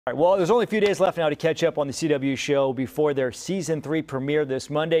All right, well, there's only a few days left now to catch up on the CW show before their season 3 premiere this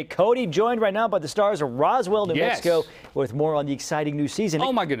Monday. Cody joined right now by the stars of Roswell, New Mexico, with more on the exciting new season.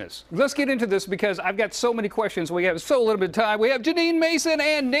 Oh my goodness. Let's get into this because I've got so many questions. We have so little bit of time. We have Jeanine Mason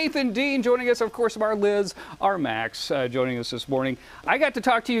and Nathan Dean joining us. Of course, our Liz, our Max joining us this morning. I got to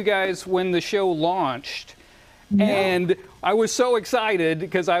talk to you guys when the show launched. Yeah. And I was so excited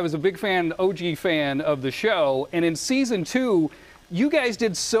because I was a big fan, OG fan of the show. And in season 2, you guys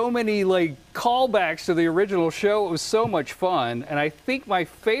did so many callbacks to the original show. It was so much fun. And I think my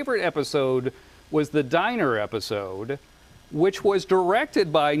favorite episode was the diner episode, which was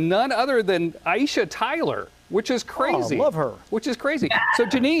directed by none other than Aisha Tyler, which is crazy. Oh, I love her. Which is crazy. Yeah. So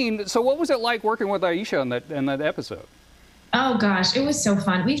Jeanine, what was it like working with Aisha on that episode? Oh gosh, it was so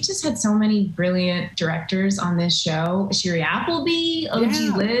fun. We've just had so many brilliant directors on this show. Shiri Appleby,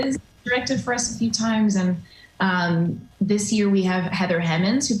 OG Liz directed for us a few times, and this year we have Heather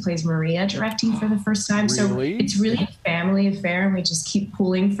Hemmons, who plays Maria, directing for the first time. Really? So it's really a family affair, and we just keep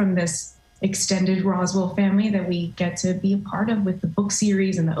pulling from this extended Roswell family that we get to be a part of with the book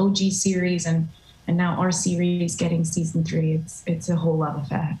series and the OG series, and now our series getting season 3. It's a whole love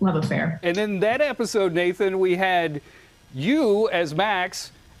affair. And in that episode, Nathan, we had you as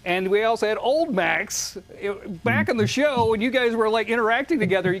Max, and we also had old Max back on the show, and you guys were interacting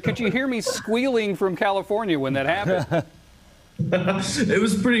together. Could you hear me squealing from California when that happened? It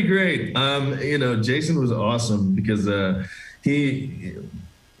was pretty great. Jason was awesome because he's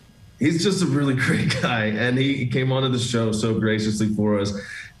just a really great guy, and he came onto the show so graciously for us.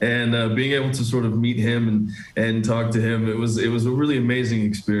 And being able to sort of meet him and talk to him, it was a really amazing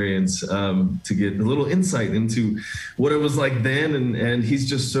experience to get a little insight into what it was like then. And he's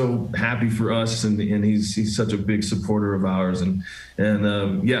just so happy for us, and he's such a big supporter of ours. And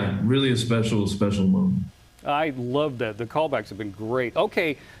yeah, really a special moment. I love that. The callbacks have been great.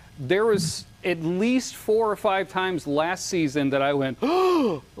 Okay, there was at least 4 or 5 times last season that I went,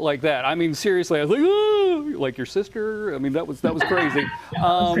 oh, like that. I mean, seriously, I was like, oh, like your sister. I mean, that was crazy.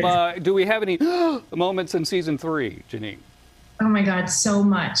 Do we have any moments in season 3, Jeanine? Oh my God, so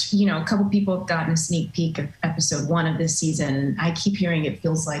much. A couple people have gotten a sneak peek of episode 1 of this season, and I keep hearing it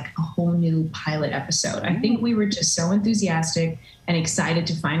feels like a whole new pilot episode. I think we were just so enthusiastic and excited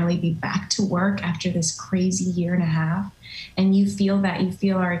to finally be back to work after this crazy year and a half. And you feel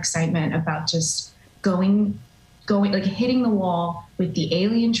our excitement about just going, hitting the wall with the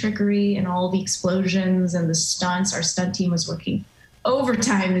alien trickery and all the explosions and the stunts. Our stunt team was working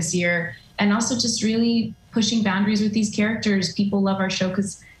overtime this year, and also just really pushing boundaries with these characters. People love our show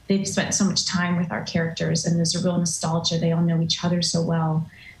because they've spent so much time with our characters, and there's a real nostalgia. They all know each other so well.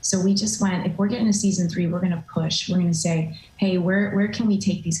 So we just went, if we're getting to season 3, we're going to push. We're going to say, hey, where can we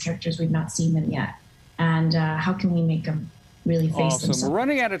take these characters? We've not seen them yet. And how can we make them really face themselves? We're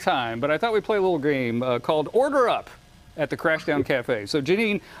running out of time, but I thought we'd play a little game called Order Up at the Crashdown Cafe. So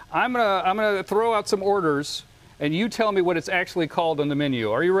Jeanine, I'm gonna throw out some orders, and you tell me what it's actually called on the menu.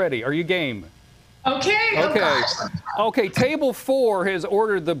 Are you ready? Are you game? Okay. Okay. Okay. Table 4 has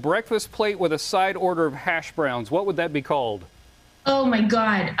ordered the breakfast plate with a side order of hash browns. What would that be called? Oh my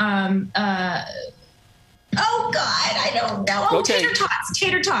God. Oh God, I don't know. Oh, okay.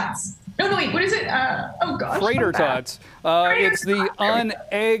 Tater tots. No, wait, what is it? Oh gosh. Frater tots. It's the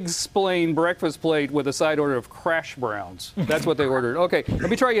uneggsplained breakfast plate with a side order of crash browns. That's what they ordered. Okay, let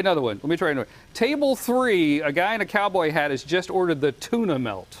me try you another one. Table 3, a guy in a cowboy hat has just ordered the tuna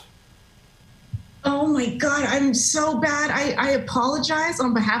melt. Oh my God, I'm so bad. I apologize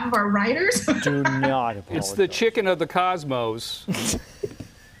on behalf of our writers. Do not apologize. It's the chicken of the cosmos.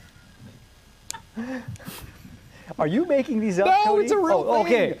 Are you making these up, No, Cody? it's a real thing.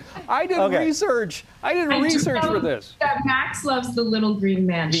 Okay. I did research. I did research for this. That Max loves the little green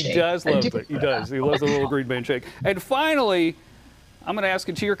man shake. He does love it. He does. He loves the little green man shake. And finally, I'm going to ask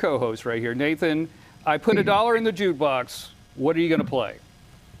it to your co-host right here, Nathan. I put $1 in the jukebox. What are you going to play?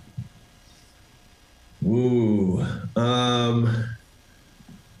 Ooh.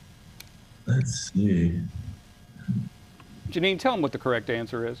 Let's see. Jeanine, tell him what the correct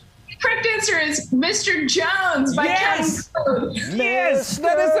answer is. The correct answer is Mr. Jones by Yes! Cody. Yes,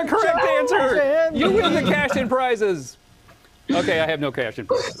 that is the correct answer. You win the cash and prizes. Okay, I have no cash and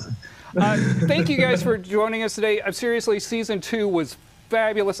prizes. Thank you guys for joining us today. Seriously, season 2 was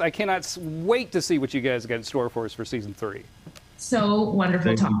fabulous. I cannot wait to see what you guys got in store for us for season 3. So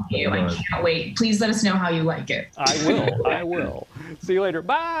wonderful talking to you. I can't wait. Please let us know how you like it. I will. See you later.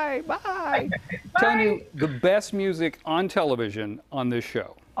 Bye. Bye. Telling you the best music on television on this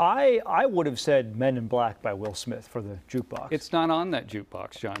show. I would have said Men in Black by Will Smith for the jukebox. It's not on that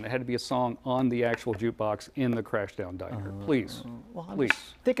jukebox, John. It had to be a song on the actual jukebox in the Crashdown Diner. Please, well, please.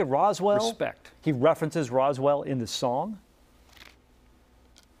 Think of Roswell. Respect. He references Roswell in the song.